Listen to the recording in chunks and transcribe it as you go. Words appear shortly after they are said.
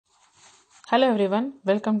Hello everyone,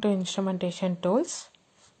 welcome to Instrumentation Tools.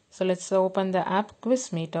 So let's open the app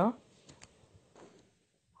Quiz Meter.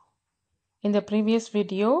 In the previous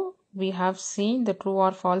video, we have seen the true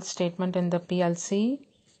or false statement in the PLC.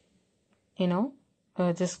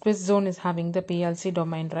 This quiz zone is having the PLC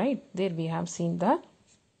domain, right? There we have seen the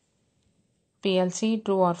PLC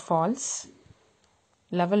true or false.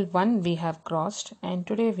 Level 1 we have crossed, and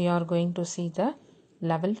today we are going to see the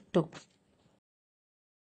level 2.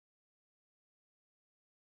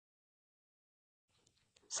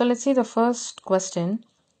 So let's see the first question.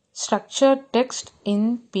 Structured text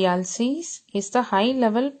in PLCs is the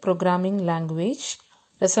high-level programming language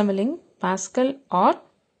resembling Pascal or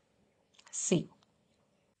C.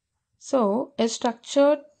 So a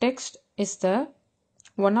structured text is the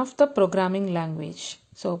one of the programming language.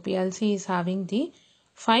 So PLC is having the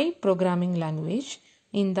 5 programming language.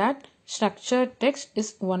 In that, structured text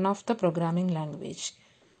is one of the programming language.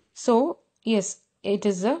 So yes, it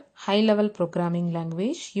is a high-level programming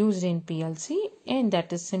language used in PLC, and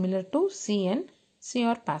that is similar to C and C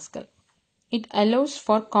or Pascal. It allows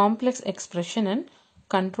for complex expression and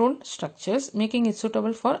control structures, making it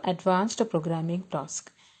suitable for advanced programming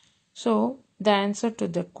tasks. So the answer to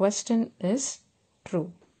the question is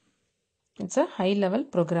true. It's a high-level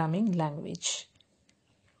programming language.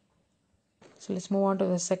 So let's move on to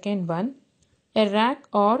the second one. A rack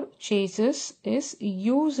or chassis is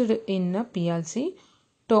used in a PLC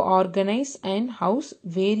to organize and house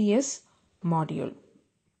various modules.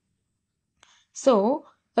 So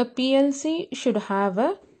a PLC should have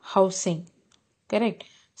a housing, correct?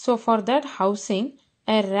 So for that housing,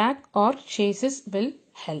 a rack or chassis will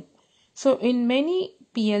help. So in many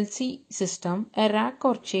PLC system, a rack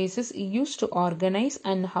or chassis is used to organize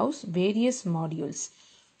and house various modules.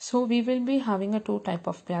 So we will be having a two type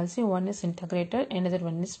of PLC. One is integrated, another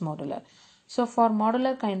one is modular. So for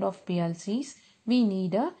modular kind of PLCs, we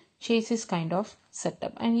need a chassis kind of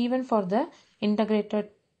setup. And even for the integrated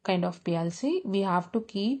kind of PLC, we have to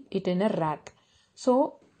keep it in a rack.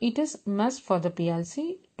 So it is must for the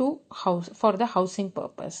PLC to house for the housing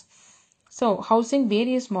purpose. So housing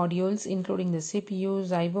various modules including the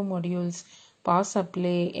CPUs, IO modules, power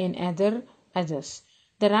supply and others.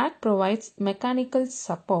 The rack provides mechanical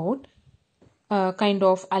support, kind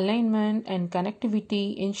of alignment and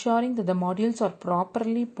connectivity, ensuring that the modules are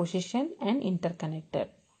properly positioned and interconnected.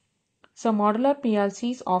 So modular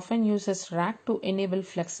PLCs often uses rack to enable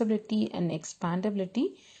flexibility and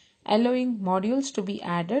expandability, allowing modules to be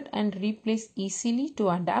added and replaced easily to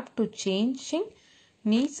adapt to changing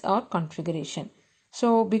needs or configuration.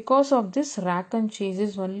 So because of this rack and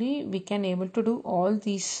chassis only, we can able to do all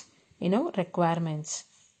these requirements.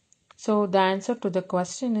 So the answer to the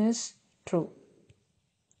question is true.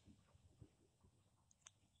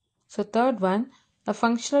 So third one, a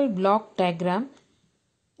functional block diagram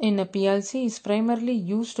in a PLC is primarily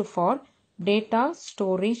used for data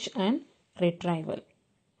storage and retrieval.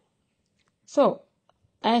 So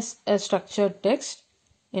as a structured text,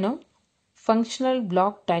 functional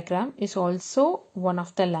block diagram is also one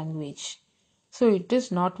of the language. So it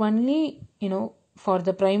is not only, for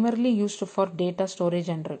the primarily used for data storage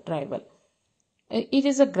and retrieval. It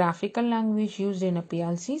is a graphical language used in a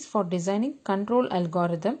PLCs for designing control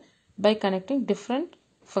algorithm by connecting different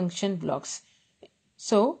function blocks.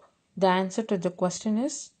 So the answer to the question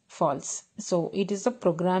is false. So it is a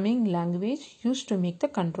programming language used to make the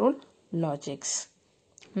control logics,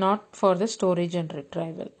 not for the storage and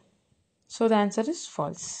retrieval. So the answer is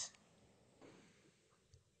false.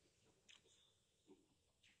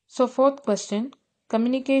 So fourth question,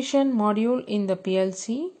 communication module in the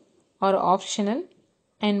PLC are optional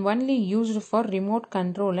and only used for remote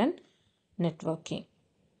control and networking.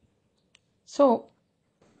 So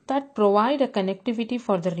that provide a connectivity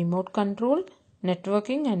for the remote control,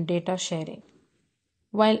 networking and data sharing,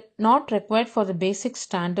 while not required for the basic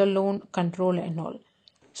standalone control and all.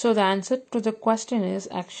 So the answer to the question is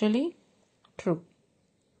actually true.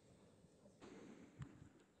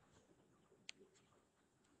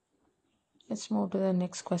 Let's move to the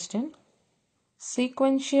next question.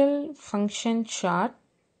 Sequential function chart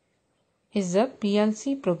is a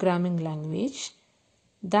PLC programming language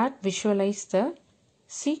that visualizes the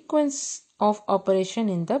sequence of operation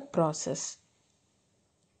in the process.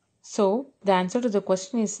 So the answer to the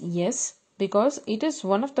question is yes, because it is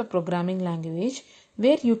one of the programming language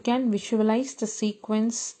where you can visualize the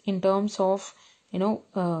sequence in terms of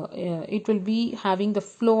it will be having the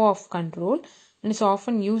flow of control, and is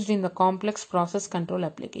often used in the complex process control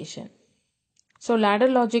application. So ladder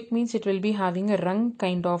logic means it will be having a rung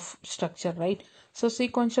kind of structure, right? So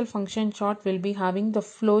sequential function chart will be having the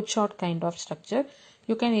flow chart kind of structure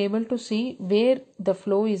you can able to see where the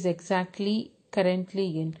flow is exactly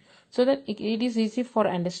currently in, so that it is easy for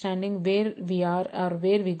understanding where we are or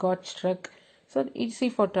where we got struck, so easy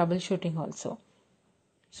for troubleshooting also.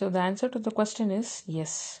 So the answer to the question is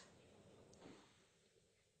yes.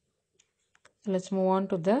 Let's move on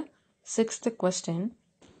to the sixth question.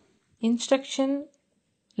 Instruction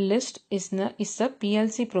list is a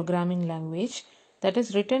PLC programming language that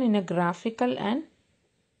is written in a graphical and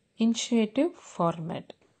intuitive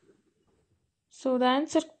format. So the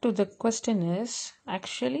answer to the question is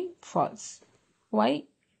actually false. Why?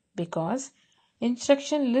 Because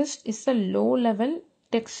instruction list is a low level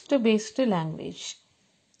text based language.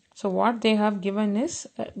 So what they have given is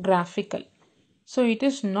graphical. So it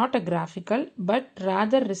is not a graphical, but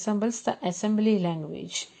rather resembles the assembly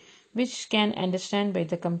language, which can understand by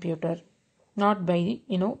the computer, not by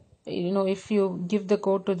if you give the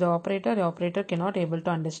code to the operator cannot able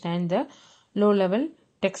to understand the low level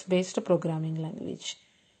text based programming language.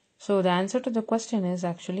 So the answer to the question is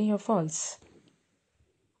actually false.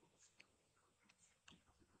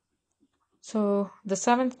 So the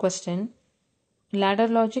seventh question. Ladder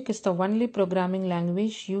logic is the only programming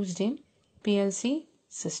language used in PLC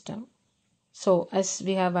system. So as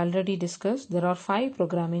we have already discussed, there are 5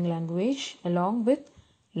 programming languages along with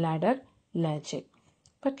ladder logic.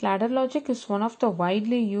 But ladder logic is one of the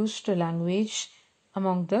widely used language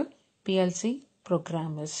among the PLC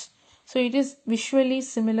programmers. So it is visually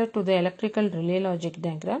similar to the electrical relay logic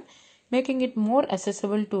diagram, making it more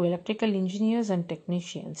accessible to electrical engineers and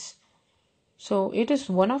technicians. So it is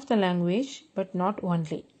one of the language, but not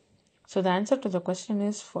only. So the answer to the question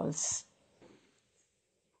is false.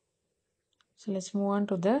 So let's move on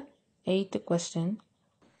to the 8th question.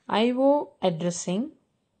 I/O addressing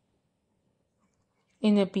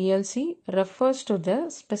in a PLC refers to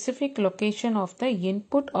the specific location of the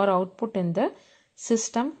input or output in the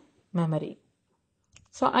system memory.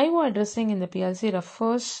 So I/O addressing in the PLC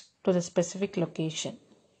refers to the specific location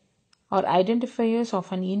or identifiers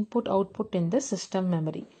of an input-output in the system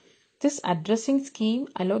memory. This addressing scheme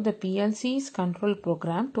allows the PLC's control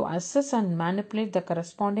program to assess and manipulate the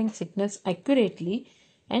corresponding signals accurately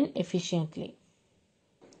and efficiently.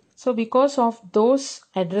 So because of those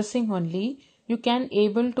addressing only, you can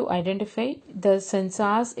able to identify the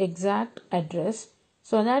sensor's exact address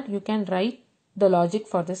so that you can write the logic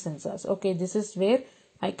for the sensors. Okay, this is where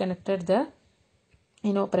I connected the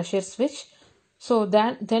pressure switch. So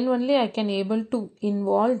then only I can able to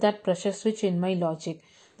involve that pressure switch in my logic.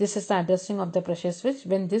 This is the addressing of the pressure switch.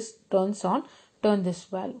 When this turns on, turn this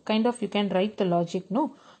valve. Kind of you can write the logic.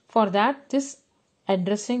 No, for that this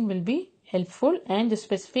addressing will be helpful and the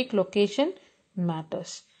specific location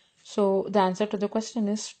matters. So the answer to the question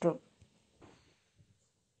is true.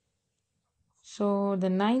 So the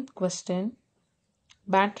 9th question.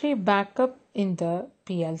 Battery backup in the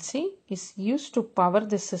PLC is used to power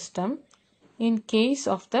the system in case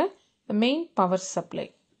of the main power failure.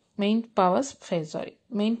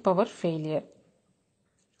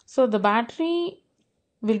 So the battery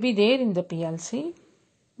will be there in the PLC,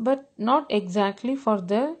 but not exactly for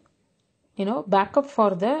the backup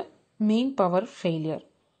for the main power failure.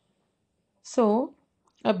 So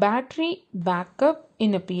a battery backup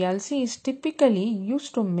in a PLC is typically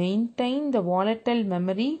used to maintain the volatile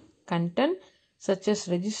memory content such as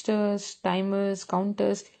registers, timers,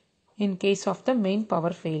 counters in case of the main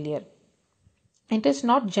power failure. It is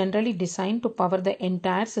not generally designed to power the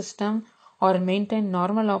entire system or maintain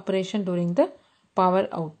normal operation during the power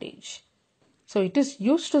outage. So it is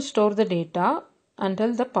used to store the data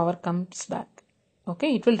until the power comes back.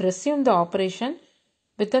 Okay, it will resume the operation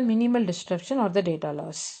with a minimal disruption or the data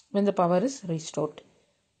loss when the power is restored.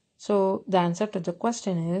 So the answer to the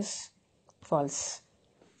question is false.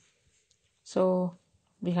 So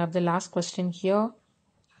we have the last question here.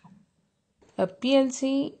 A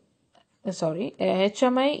HMI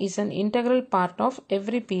is an integral part of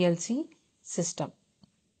every PLC system.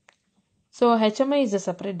 So HMI is a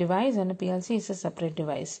separate device and a PLC is a separate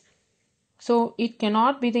device. So it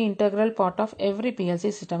cannot be the integral part of every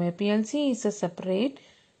PLC system. A PLC is a separate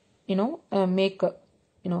maker.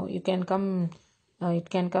 You can come it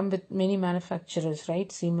can come with many manufacturers,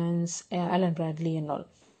 right? Siemens, Allen Bradley and all.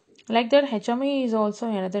 Like that, HMI is also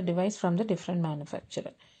another device from the different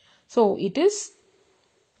manufacturer. So it is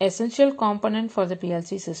essential component for the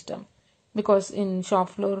PLC system, because in shop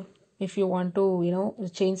floor, if you want to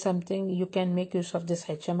change something, you can make use of this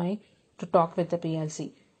HMI to talk with the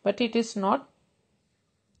PLC, but it is not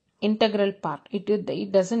integral part.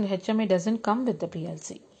 HMI doesn't come with the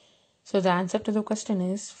PLC. So the answer to the question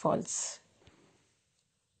is false.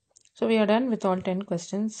 So we are done with all 10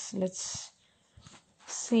 questions. Let's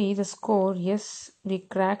See the score. Yes, we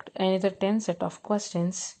cracked another 10 set of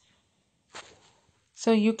questions.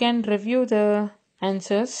 So you can review the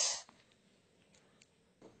answers.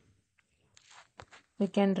 We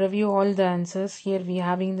can review all the answers. Here we are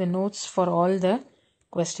having the notes for all the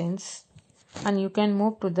questions. And you can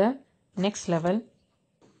move to the next level.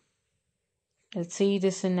 Let's see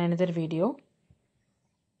this in another video.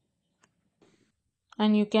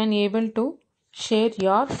 And you can able to share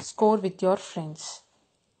your score with your friends.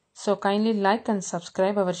 So kindly like and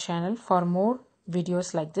subscribe our channel for more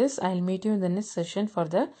videos like this. I'll meet you in the next session for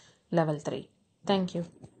the level 3. Thank you.